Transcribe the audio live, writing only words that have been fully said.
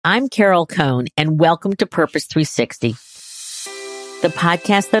I'm Carol Cohn, and welcome to Purpose 360, the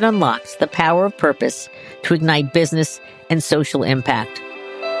podcast that unlocks the power of purpose to ignite business and social impact.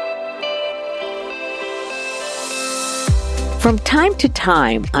 From time to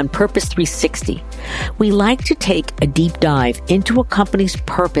time on Purpose 360, we like to take a deep dive into a company's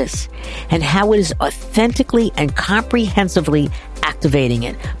purpose and how it is authentically and comprehensively activating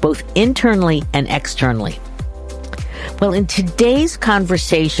it, both internally and externally. Well, in today's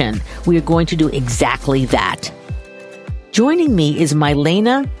conversation, we are going to do exactly that. Joining me is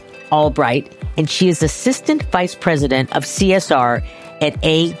Mylena Albright, and she is Assistant Vice President of CSR at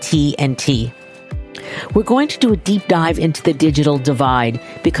AT&T. We're going to do a deep dive into the digital divide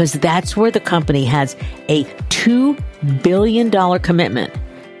because that's where the company has a $2 billion commitment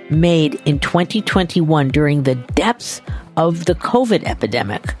made in 2021 during the depths of the COVID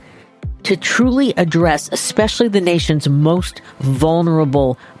epidemic to truly address especially the nation's most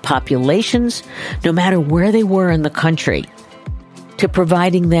vulnerable populations, no matter where they were in the country, to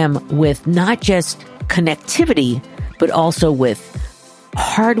providing them with not just connectivity, but also with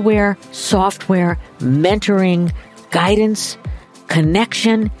hardware, software, mentoring, guidance,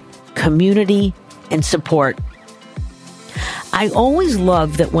 connection, community, and support. I always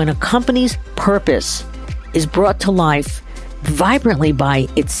love that when a company's purpose is brought to life vibrantly by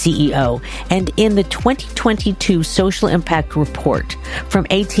its CEO. And in the 2022 Social Impact Report from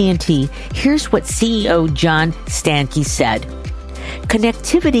AT&T, here's what CEO John Stankey said.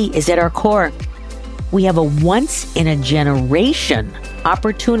 Connectivity is at our core. We have a once-in-a-generation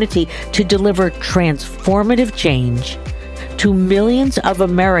opportunity to deliver transformative change to millions of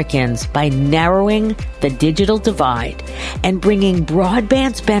Americans by narrowing the digital divide and bringing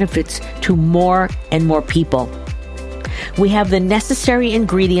broadband's benefits to more and more people. We have the necessary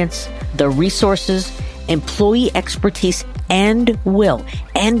ingredients, the resources, employee expertise, and will,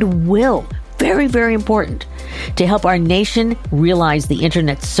 very, very important, to help our nation realize the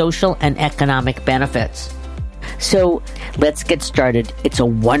internet's social and economic benefits. So let's get started. It's a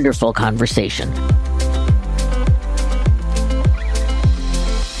wonderful conversation.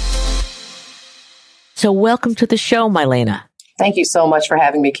 So welcome to the show, Mylena. Thank you so much for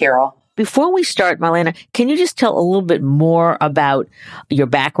having me, Carol. Before we start, Mylena, can you just tell a little bit more about your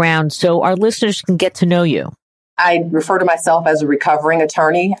background so our listeners can get to know you? I refer to myself as a recovering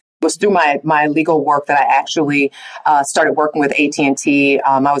attorney. It was through my legal work that I actually started working with AT&T.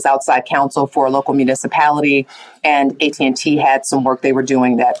 I was outside counsel for a local municipality, and AT&T had some work they were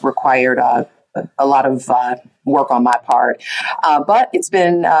doing that required a lot of work on my part. But it's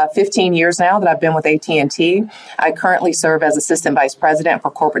been 15 years now that I've been with AT&T. I currently serve as Assistant Vice President for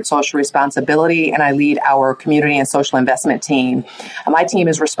Corporate Social Responsibility, and I lead our community and social investment team. My team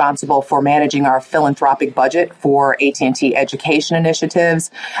is responsible for managing our philanthropic budget for AT&T education initiatives.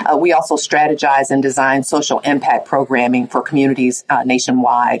 We also strategize and design social impact programming for communities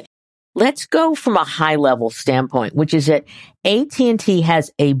nationwide. Let's go from a high-level standpoint, which is that AT&T has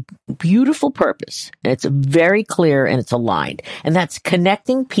a beautiful purpose. It's very clear and it's aligned, and that's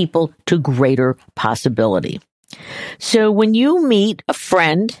connecting people to greater possibility. So when you meet a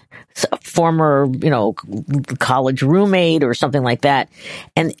friend, a former, college roommate or something like that,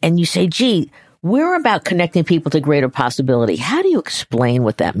 and you say, gee, we're about connecting people to greater possibility, how do you explain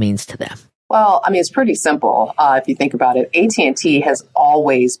what that means to them? Well, it's pretty simple if you think about it. AT&T has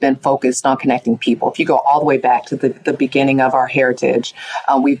always been focused on connecting people. If you go all the way back to the beginning of our heritage,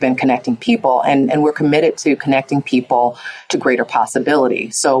 we've been connecting people, and we're committed to connecting people to greater possibility.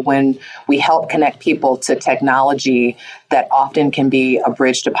 So when we help connect people to technology that often can be a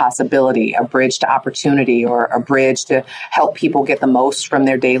bridge to possibility, a bridge to opportunity, or a bridge to help people get the most from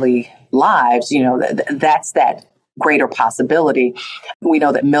their daily lives, that's that greater possibility. We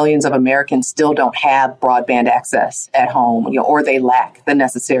know that millions of Americans still don't have broadband access at home, or they lack the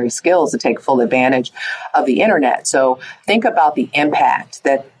necessary skills to take full advantage of the internet. So think about the impact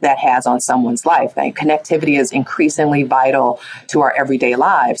that has on someone's life. Connectivity is increasingly vital to our everyday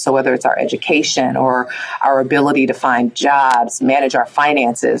lives. So whether it's our education or our ability to find jobs, manage our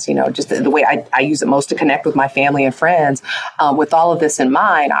finances, just the way I use it most to connect with my family and friends. With all of this in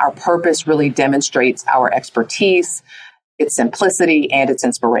mind, our purpose really demonstrates our expertise, its simplicity, and its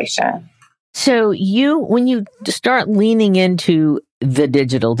inspiration. So when you start leaning into the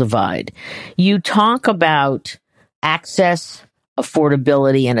digital divide, you talk about access,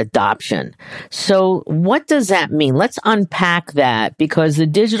 affordability, and adoption. So what does that mean? Let's unpack that, because the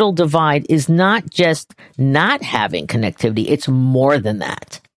digital divide is not just not having connectivity. It's more than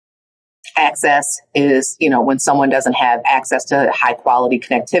that. Access is, when someone doesn't have access to high quality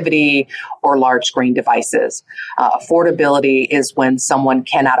connectivity or large screen devices. Affordability is when someone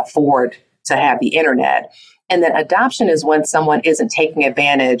cannot afford to have the internet. And then adoption is when someone isn't taking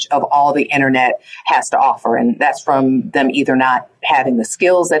advantage of all the internet has to offer. And that's from them either not having the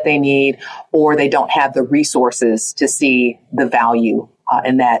skills that they need or they don't have the resources to see the value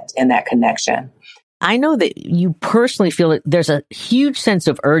in that connection. I know that you personally feel that there's a huge sense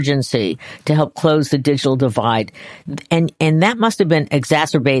of urgency to help close the digital divide. And that must have been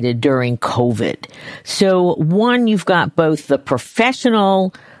exacerbated during COVID. So one, you've got both the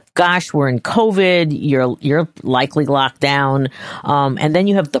professional, gosh, we're in COVID, you're likely locked down. And then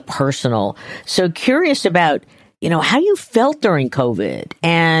you have the personal. So curious about, how you felt during COVID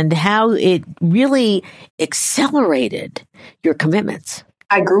and how it really accelerated your commitments.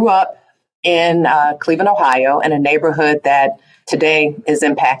 I grew up in Cleveland, Ohio, in a neighborhood that today is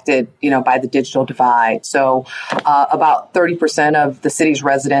impacted, by the digital divide. So about 30% of the city's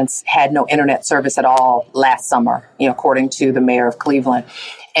residents had no internet service at all last summer, according to the mayor of Cleveland.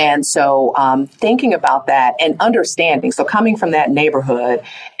 And so thinking about that and understanding, so coming from that neighborhood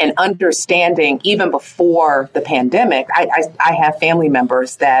and understanding even before the pandemic, I have family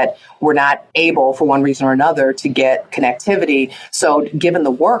members that were not able for one reason or another to get connectivity. So given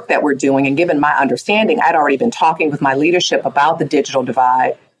the work that we're doing and given my understanding, I'd already been talking with my leadership about the digital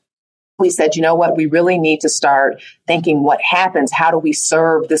divide. We said, we really need to start thinking what happens. How do we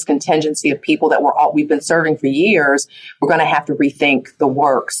serve this contingency of people that we've been serving for years? We're going to have to rethink the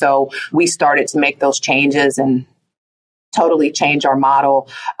work. So we started to make those changes and totally change our model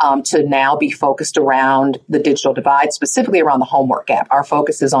to now be focused around the digital divide, specifically around the homework gap. Our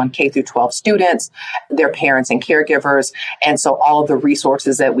focus is on K through 12 students, their parents and caregivers. And so all of the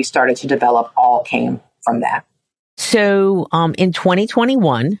resources that we started to develop all came from that. So in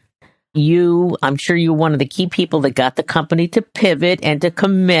 2021, I'm sure you're one of the key people that got the company to pivot and to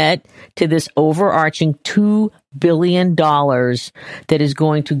commit to this overarching $2 billion that is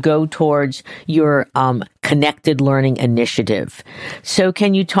going to go towards your connected learning initiative. So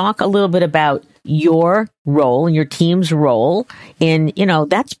can you talk a little bit about your role and your team's role in,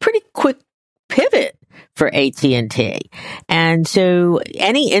 that's pretty quick pivot for AT&T. And so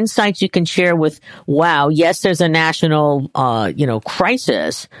any insights you can share with, wow, yes, there's a national,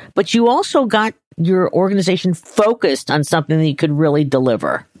 crisis, but you also got your organization focused on something that you could really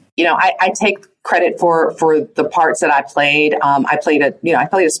deliver. I take credit for the parts that I played. I played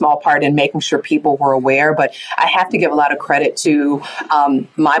a small part in making sure people were aware, but I have to give a lot of credit to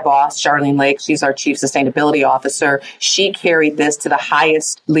my boss, Charlene Lake. She's our chief sustainability officer. She carried this to the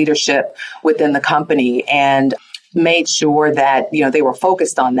highest leadership within the company and made sure that, they were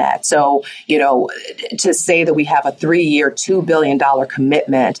focused on that. So, to say that we have a 3-year, $2 billion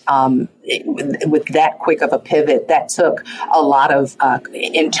commitment with that quick of a pivot, that took a lot of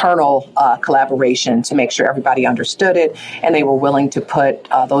internal collaboration to make sure everybody understood it and they were willing to put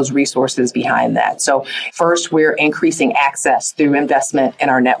those resources behind that. So first, we're increasing access through investment in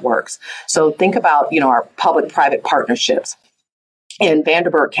our networks. So think about, our public-private partnerships. In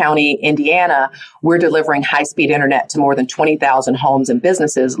Vanderbilt County, Indiana, we're delivering high-speed internet to more than 20,000 homes and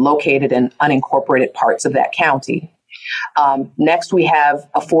businesses located in unincorporated parts of that county. Next, we have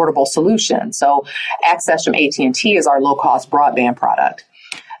affordable solutions. So Access from AT&T is our low-cost broadband product.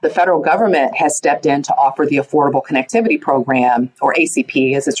 The federal government has stepped in to offer the Affordable Connectivity Program, or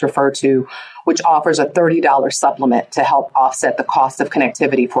ACP as it's referred to, which offers a $30 supplement to help offset the cost of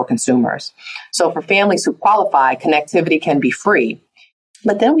connectivity for consumers. So for families who qualify, connectivity can be free.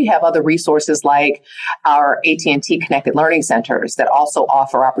 But then we have other resources like our AT&T Connected Learning Centers that also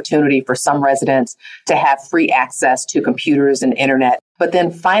offer opportunity for some residents to have free access to computers and internet. But then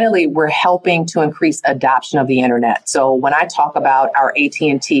finally, we're helping to increase adoption of the internet. So when I talk about our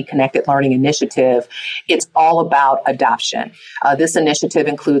AT&T Connected Learning Initiative, it's all about adoption. This initiative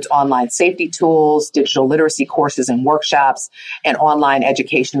includes online safety tools, digital literacy courses and workshops, and online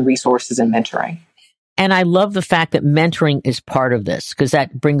education resources and mentoring. And I love the fact that mentoring is part of this because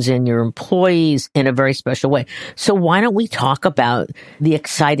that brings in your employees in a very special way. So why don't we talk about the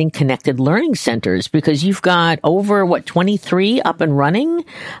exciting connected learning centers? Because you've got over, 23 up and running,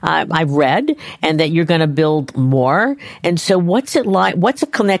 I've read, and that you're going to build more. And so what's it like? What's a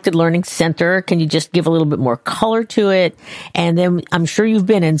connected learning center? Can you just give a little bit more color to it? And then I'm sure you've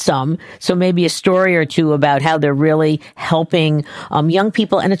been in some, so maybe a story or two about how they're really helping young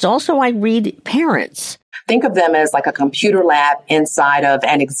people. And it's also, I read, parents. Think of them as like a computer lab inside of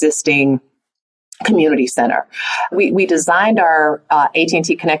an existing community center. We designed our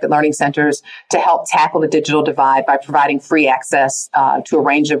AT&T Connected Learning Centers to help tackle the digital divide by providing free access to a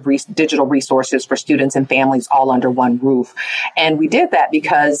range of digital resources for students and families all under one roof. And we did that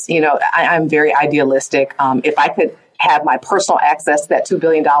because, I'm very idealistic. If I could have my personal access to that $2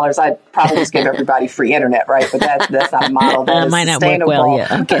 billion, I'd probably just give everybody free internet, right? But that's not a model that is might not sustainable. work well,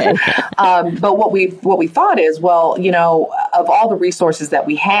 yeah. Okay. But what we thought is, well, of all the resources that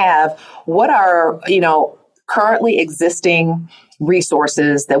we have, what are, currently existing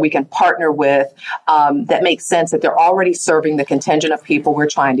resources that we can partner with that make sense, that they're already serving the contingent of people we're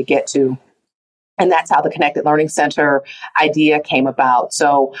trying to get to. And that's how the Connected Learning Center idea came about.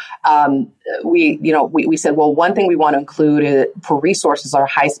 So we said, well, one thing we want to include for resources are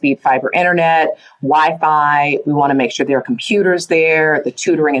high-speed fiber internet, Wi-Fi. We want to make sure there are computers there, the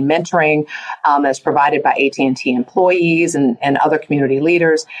tutoring and mentoring that's provided by AT&T employees and other community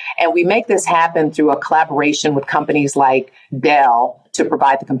leaders. And we make this happen through a collaboration with companies like Dell to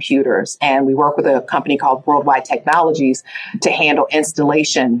provide the computers. And we work with a company called Worldwide Technologies to handle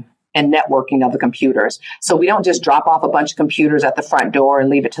installation and networking of the computers. So we don't just drop off a bunch of computers at the front door and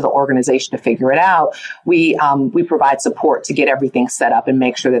leave it to the organization to figure it out. We provide support to get everything set up and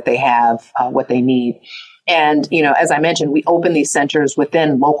make sure that they have what they need. And, as I mentioned, we open these centers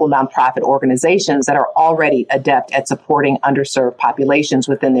within local nonprofit organizations that are already adept at supporting underserved populations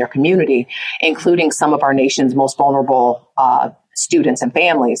within their community, including some of our nation's most vulnerable students and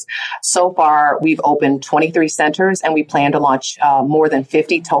families. So far, we've opened 23 centers, and we plan to launch more than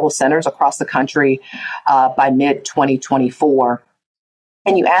 50 total centers across the country by mid-2024.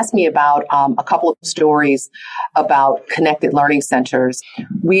 And you asked me about a couple of stories about connected learning centers.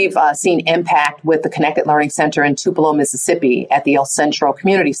 We've seen impact with the Connected Learning Center in Tupelo, Mississippi at the El Centro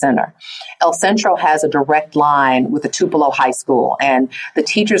Community Center. El Centro has a direct line with the Tupelo High School, and the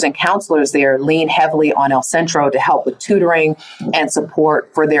teachers and counselors there lean heavily on El Centro to help with tutoring and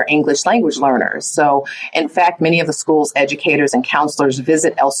support for their English language learners. So, in fact, many of the school's educators and counselors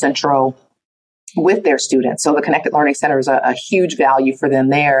visit El Centro with their students. So the Connected Learning Center is a huge value for them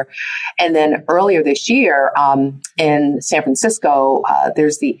there. And then earlier this year in San Francisco,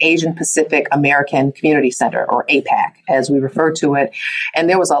 there's the Asian Pacific American Community Center, or APAC, as we refer to it. And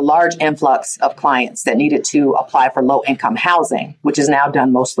there was a large influx of clients that needed to apply for low-income housing, which is now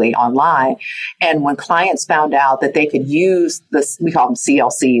done mostly online. And when clients found out that they could use this, we call them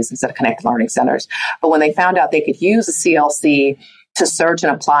CLCs instead of Connected Learning Centers, but when they found out they could use a CLC to search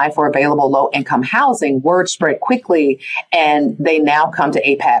and apply for available low-income housing, word spread quickly, and they now come to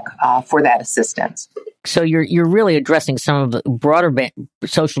APAC for that assistance. So you're really addressing some of the broader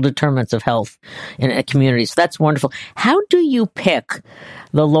social determinants of health in a community. So that's wonderful. How do you pick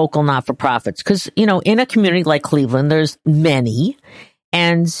the local not-for-profits? Because, in a community like Cleveland, there's many.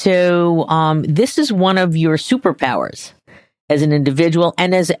 And so this is one of your superpowers as an individual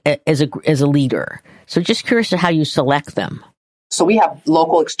and as a leader. So just curious to how you select them. So we have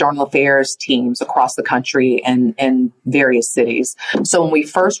local external affairs teams across the country and in various cities. So when we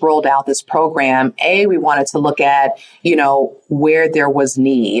first rolled out this program, we wanted to look at, where there was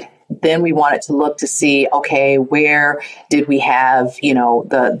need. Then we wanted to look to see, okay, where did we have,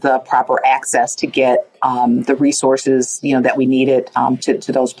 the proper access to get the resources, that we needed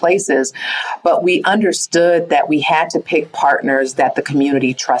to those places. But we understood that we had to pick partners that the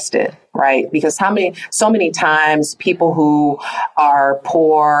community trusted, right? Because so many times people who are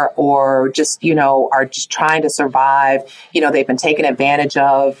poor or just, are just trying to survive, they've been taken advantage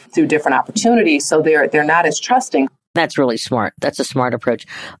of through different opportunities. So they're not as trusting. That's really smart. That's a smart approach.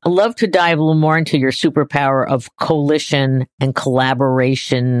 I'd love to dive a little more into your superpower of coalition and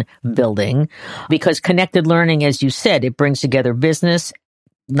collaboration building, because connected learning, as you said, it brings together business,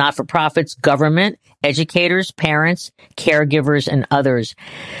 not-for-profits, government, educators, parents, caregivers, and others.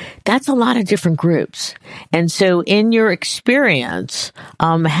 That's a lot of different groups. And so in your experience,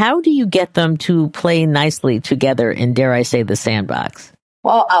 how do you get them to play nicely together in, dare I say, the sandbox?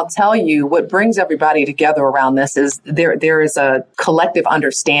 Well, I'll tell you, what brings everybody together around this is there is a collective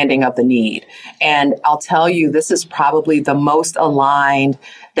understanding of the need. And I'll tell you, this is probably the most aligned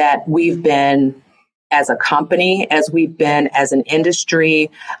that we've been as a company, as we've been as an industry,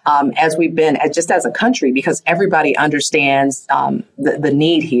 as we've been just as a country, because everybody understands the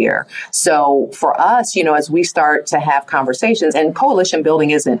need here. So for us, as we start to have conversations, and coalition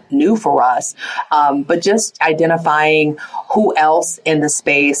building isn't new for us, but just identifying who else in the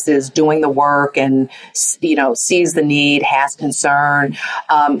space is doing the work and, sees the need, has concern.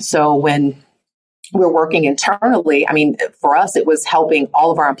 So when we're working internally, for us, it was helping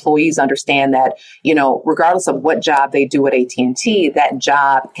all of our employees understand that, regardless of what job they do at AT&T, that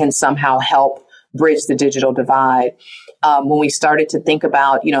job can somehow help bridge the digital divide. When we started to think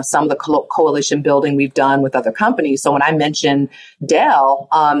about, some of the coalition building we've done with other companies. So when I mentioned Dell,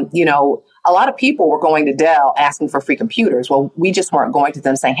 a lot of people were going to Dell asking for free computers. Well, we just weren't going to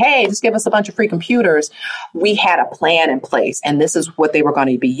them saying, hey, just give us a bunch of free computers. We had a plan in place, and this is what they were going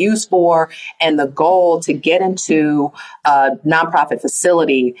to be used for. And the goal to get into a nonprofit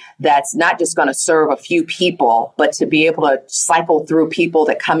facility that's not just going to serve a few people, but to be able to cycle through people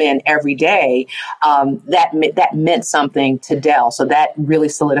that come in every day, that meant something to Dell. So that really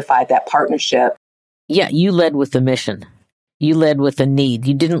solidified that partnership. Yeah, you led with the mission. You led with the need.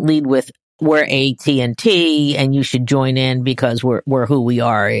 You didn't lead with we're AT&T and you should join in because we're who we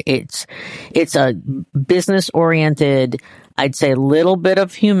are. It's a business oriented, I'd say a little bit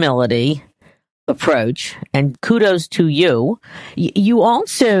of humility approach, and kudos to you. You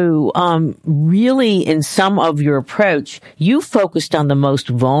also really, in some of your approach, you focused on the most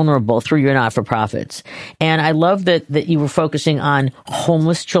vulnerable through your not-for-profits. And I love that you were focusing on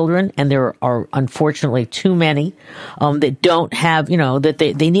homeless children, and there are unfortunately too many that don't have, that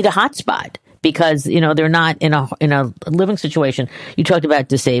they need a hotspot. Because, they're not in a living situation. You talked about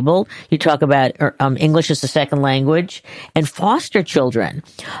disabled. You talk about English as a second language and foster children.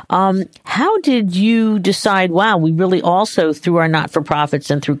 How did you decide, wow, we really also, through our not-for-profits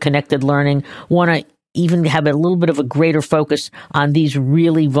and through connected learning, want to even have a little bit of a greater focus on these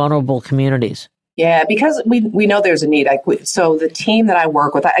really vulnerable communities? Yeah, because we know there's a need. So the team that I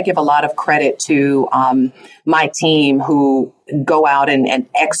work with, I give a lot of credit to my team who go out and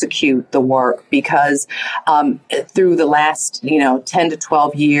execute the work, because through the last 10 to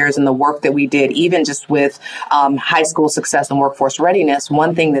 12 years and the work that we did, even just with high school success and workforce readiness,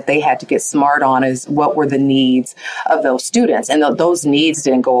 one thing that they had to get smart on is what were the needs of those students. And those needs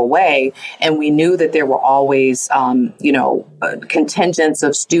didn't go away. And we knew that there were always, contingents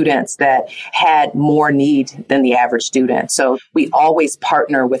of students that had more need than the average student. So we always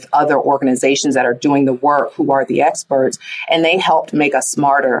partner with other organizations that are doing the work, who are the experts, and they helped make us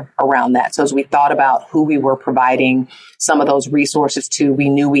smarter around that. So as we thought about who we were providing some of those resources to, we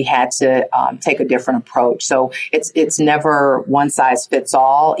knew we had to take a different approach. So it's never one size fits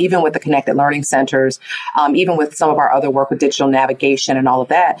all. Even with the connected learning centers, even with some of our other work with digital navigation and all of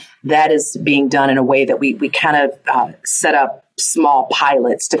that, that is being done in a way that we kind of set up small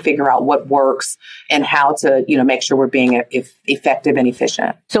pilots to figure out what works and how to, make sure we're being effective and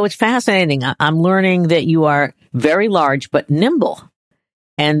efficient. So it's fascinating. I'm learning that you are very large but nimble,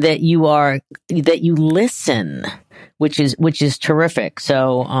 and that you listen, which is terrific.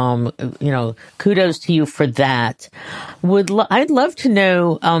 So, kudos to you for that. I'd love to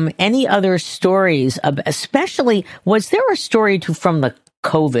know any other stories, especially, was there a story from the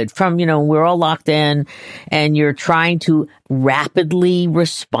COVID, from, we're all locked in and you're trying to rapidly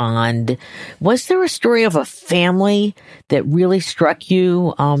respond. Was there a story of a family that really struck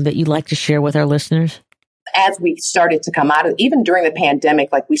you that you'd like to share with our listeners? As we started to come out of, even during the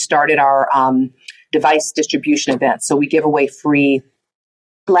pandemic, we started our device distribution events. So we give away free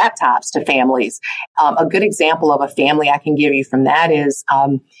laptops to families. A good example of a family I can give you from that is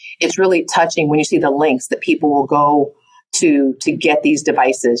it's really touching when you see the links that people will go to get these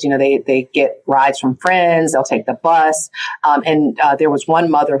devices. They get rides from friends, they'll take the bus. And there was one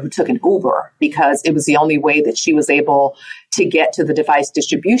mother who took an Uber because it was the only way that she was able to get to the device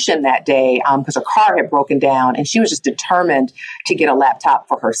distribution that day, because her car had broken down, and she was just determined to get a laptop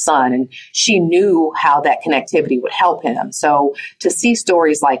for her son. And she knew how that connectivity would help him. So to see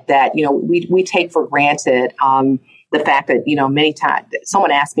stories like that, we take for granted, the fact that, many times someone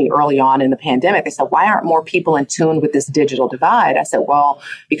asked me early on in the pandemic, they said, why aren't more people in tune with this digital divide? I said, well,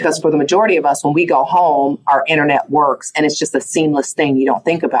 because for the majority of us, when we go home, our internet works and it's just a seamless thing. You don't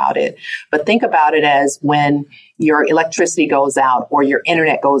think about it, but think about it as when your electricity goes out or your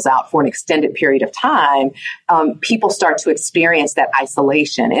internet goes out for an extended period of time, people start to experience that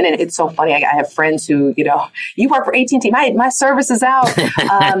isolation. And it's so funny. I have friends who, you work for AT&T, my service is out.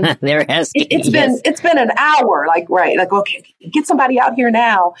 They're asking. It's been an hour. Okay, get somebody out here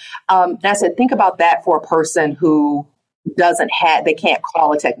now. And I said, think about that for a person who they can't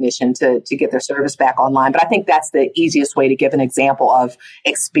call a technician to get their service back online. But I think that's the easiest way to give an example of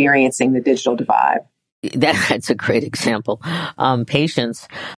experiencing the digital divide. That's a great example. Patience.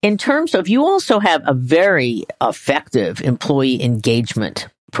 In terms of, you also have a very effective employee engagement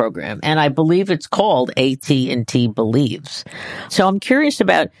program, and I believe it's called AT&T Believes. So I'm curious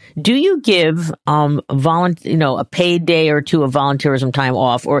about, do you give a paid day or two of volunteerism time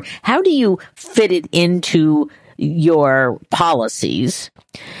off, or how do you fit it into your policies?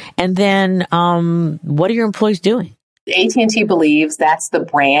 And then what are your employees doing? AT&T Believes, that's the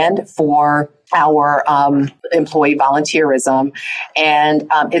brand for our employee volunteerism. And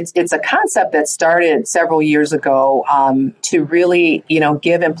it's a concept that started several years ago to really,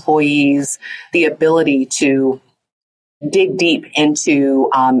 give employees the ability to dig deep into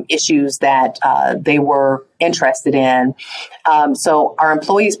issues that they were interested in. So our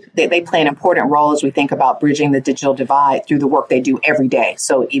employees, they play an important role as we think about bridging the digital divide through the work they do every day.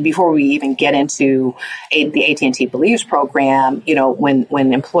 So before we even get into the AT&T Believes program, when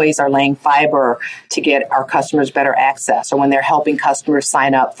employees are laying fiber to get our customers better access, or when they're helping customers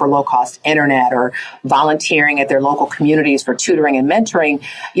sign up for low-cost internet, or volunteering at their local communities for tutoring and mentoring,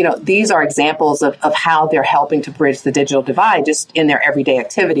 these are examples of how they're helping to bridge the digital divide just in their everyday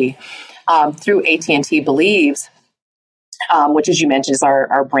activity. Through AT&T Believes, which, as you mentioned, is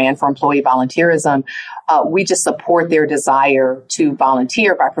our brand for employee volunteerism, we just support their desire to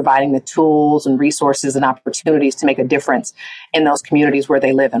volunteer by providing the tools and resources and opportunities to make a difference in those communities where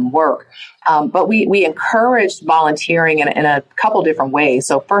they live and work. But we encourage volunteering in a couple different ways.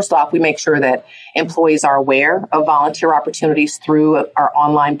 So first off, we make sure that employees are aware of volunteer opportunities through our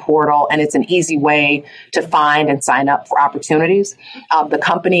online portal, and it's an easy way to find and sign up for opportunities. The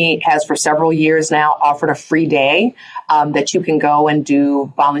company has for several years now offered a free day that you can go and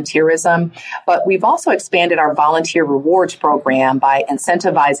do volunteerism. But we've also expanded our volunteer rewards program by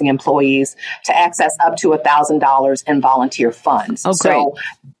incentivizing employees to access up to $1,000 in volunteer funds. Oh, great. So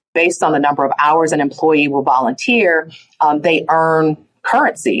based on the number of hours an employee will volunteer, they earn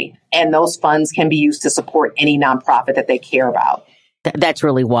currency, and those funds can be used to support any nonprofit that they care about. That's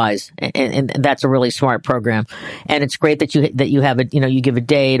really wise, and that's a really smart program. And it's great that you have it. You give a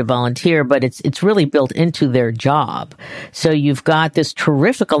day to volunteer, but it's really built into their job. So you've got this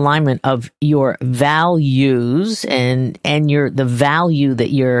terrific alignment of your values and the value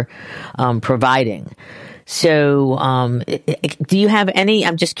that you're providing. So, do you have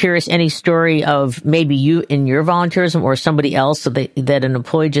I'm just curious, any story of maybe you in your volunteerism or somebody else that an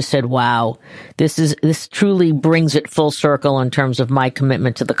employee just said, wow, this truly brings it full circle in terms of my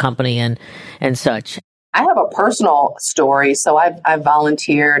commitment to the company and such? I have a personal story. So I've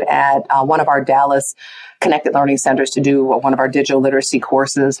volunteered at one of our Dallas Connected Learning Centers to do one of our digital literacy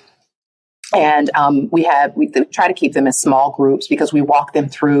courses. And we try to keep them in small groups because we walk them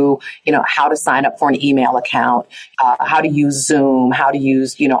through, how to sign up for an email account, how to use Zoom, how to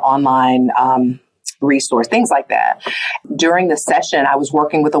use, online resource, things like that. During the session, I was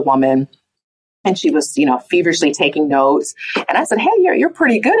working with a woman, and she was, feverishly taking notes. And I said, hey, you're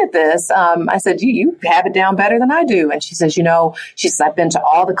pretty good at this. I said, you have it down better than I do. And she says, I've been to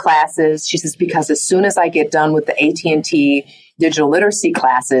all the classes. She says, because as soon as I get done with the AT&T digital literacy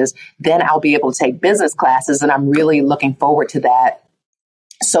classes, then I'll be able to take business classes. And I'm really looking forward to that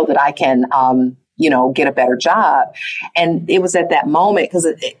so that I can, get a better job. And it was at that moment, because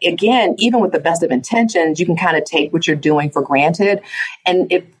again, even with the best of intentions, you can kind of take what you're doing for granted.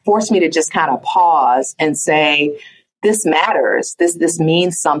 And it forced me to just kind of pause and say, this matters. This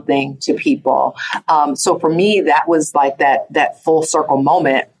means something to people. So for me, that was like that full circle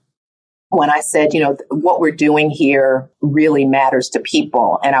moment when I said, what we're doing here really matters to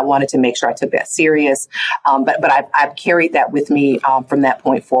people. And I wanted to make sure I took that serious. But I've carried that with me from that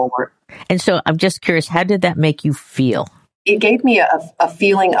point forward. And so I'm just curious, how did that make you feel? It gave me a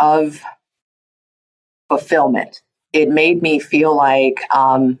feeling of fulfillment. It made me feel like,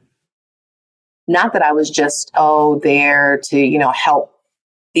 not that I was just, there to, help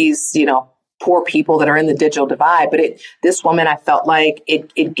these, poor people that are in the digital divide, but this woman, I felt like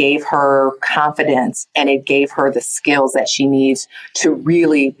it gave her confidence, and it gave her the skills that she needs to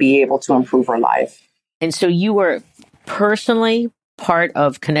really be able to improve her life. And so you were personally part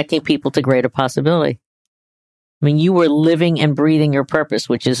of connecting people to greater possibility. I mean, you were living and breathing your purpose,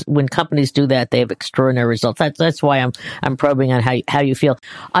 which is when companies do that, they have extraordinary results. That's why I'm probing on how you feel.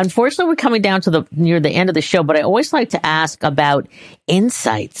 Unfortunately, we're coming down to near the end of the show, but I always like to ask about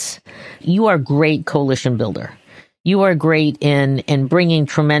insights. You are a great coalition builder. You are great in bringing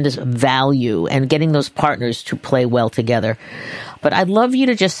tremendous value and getting those partners to play well together. But I'd love you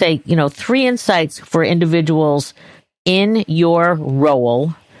to just say, 3 insights for individuals in your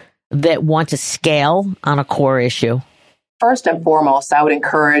role that want to scale on a core issue. First and foremost, I would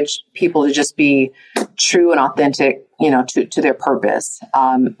encourage people to just be true and authentic, to their purpose,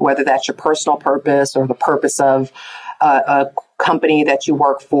 whether that's your personal purpose or the purpose of a company that you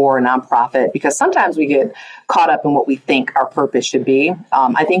work for, a nonprofit, because sometimes we get caught up in what we think our purpose should be.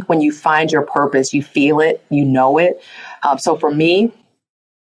 I think when you find your purpose, you feel it, you know it. So for me,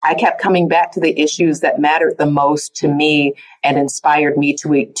 I kept coming back to the issues that mattered the most to me and inspired me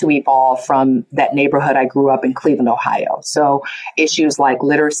to evolve from that neighborhood I grew up in, Cleveland, Ohio. So issues like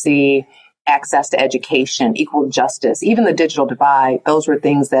literacy, access to education, equal justice, even the digital divide. Those were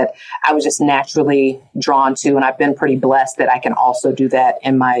things that I was just naturally drawn to. And I've been pretty blessed that I can also do that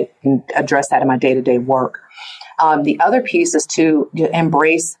and address that in my day-to-day work. The other piece is to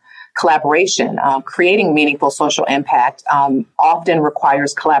embrace collaboration. Creating meaningful social impact often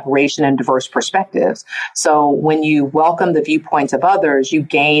requires collaboration and diverse perspectives. So when you welcome the viewpoints of others, you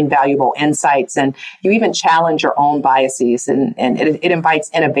gain valuable insights and you even challenge your own biases, and it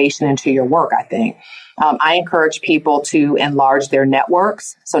invites innovation into your work, I think. I encourage people to enlarge their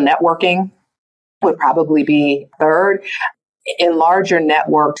networks. So networking would probably be third. Enlarge your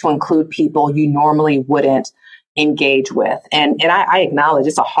network to include people you normally wouldn't engage with. And I acknowledge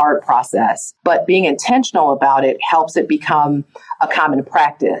it's a hard process, but being intentional about it helps it become a common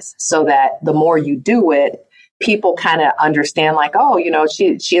practice so that the more you do it, people kind of understand like, oh,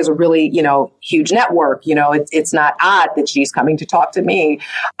 she has a really, huge network. It's not odd that she's coming to talk to me.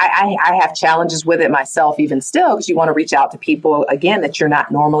 I have challenges with it myself, even still, because you want to reach out to people, again, that you're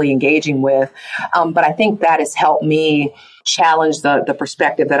not normally engaging with. But I think that has helped me challenge the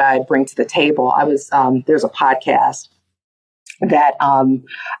perspective that I bring to the table. There's a podcast that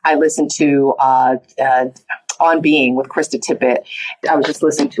I listened to On Being with Krista Tippett. I was just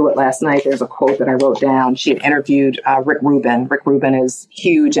listening to it last night. There's a quote that I wrote down. She had interviewed Rick Rubin. Rick Rubin is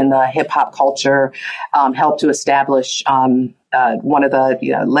huge in the hip hop culture, helped to establish one of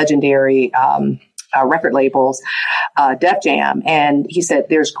the legendary record labels, Def Jam. And he said,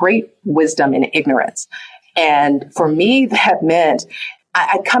 there's great wisdom in ignorance. And for me, that meant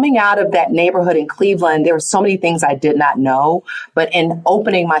coming out of that neighborhood in Cleveland, there were so many things I did not know, but in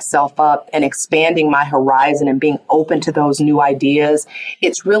opening myself up and expanding my horizon and being open to those new ideas,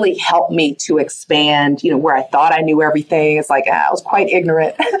 it's really helped me to expand, where I thought I knew everything. It's like, I was quite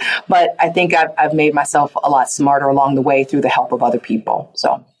ignorant, but I think I've made myself a lot smarter along the way through the help of other people.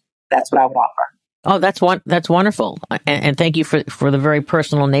 So that's what I would offer. Oh, that's wonderful. And thank you for the very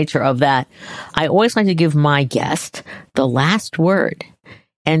personal nature of that. I always like to give my guest the last word.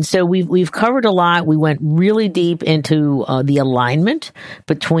 And so we've covered a lot. We went really deep into the alignment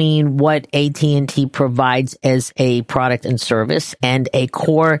between what AT&T provides as a product and service and a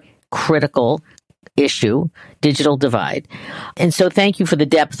core critical issue, digital divide. And so thank you for the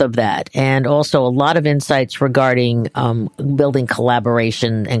depth of that. And also a lot of insights regarding building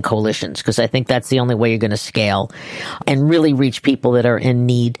collaboration and coalitions, because I think that's the only way you're going to scale and really reach people that are in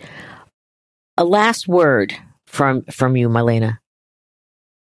need. A last word from you, Marlena.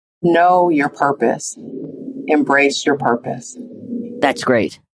 Know your purpose. Embrace your purpose. That's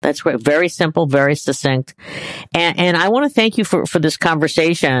great. That's great. Very simple, very succinct. And I want to thank you for this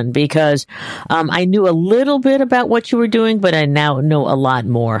conversation because I knew a little bit about what you were doing, but I now know a lot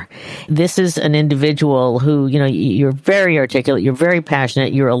more. This is an individual who, you're very articulate, you're very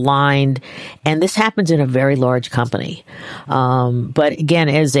passionate, you're aligned, and this happens in a very large company. But again,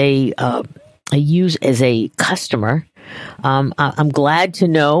 as a customer, I'm glad to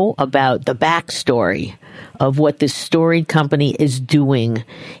know about the backstory of what this storied company is doing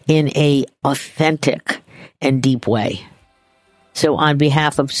in a authentic and deep way. So on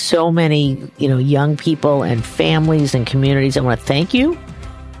behalf of so many, young people and families and communities, I want to thank you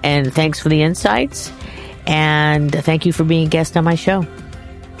and thanks for the insights and thank you for being a guest on my show.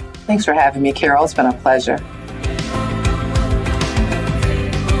 Thanks for having me, Carol. It's been a pleasure.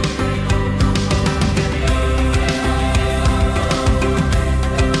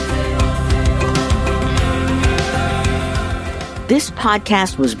 This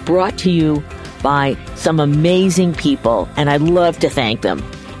podcast was brought to you by some amazing people, and I'd love to thank them.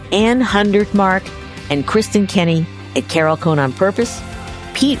 Ann Hundertmark and Kristen Kenny at Carol Cohn on Purpose,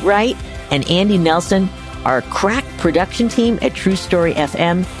 Pete Wright and Andy Nelson, our crack production team at True Story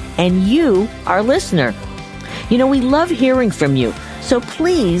FM, and you, our listener. We love hearing from you, so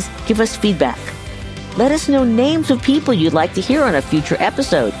please give us feedback. Let us know names of people you'd like to hear on a future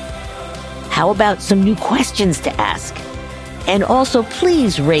episode. How about some new questions to ask? And also,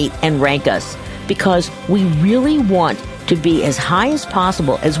 please rate and rank us because we really want to be as high as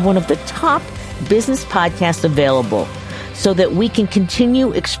possible as one of the top business podcasts available so that we can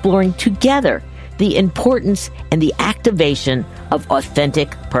continue exploring together the importance and the activation of authentic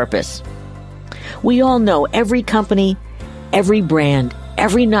purpose. We all know every company, every brand,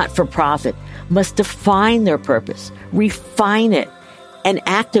 every not-for-profit must define their purpose, refine it, and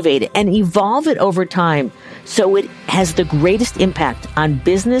activate it and evolve it over time so it has the greatest impact on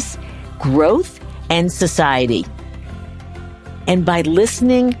business, growth, and society. And by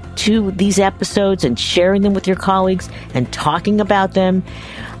listening to these episodes and sharing them with your colleagues and talking about them,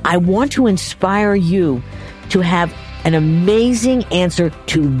 I want to inspire you to have an amazing answer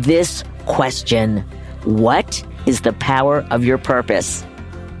to this question, what is the power of your purpose?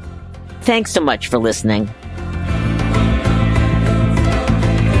 Thanks so much for listening.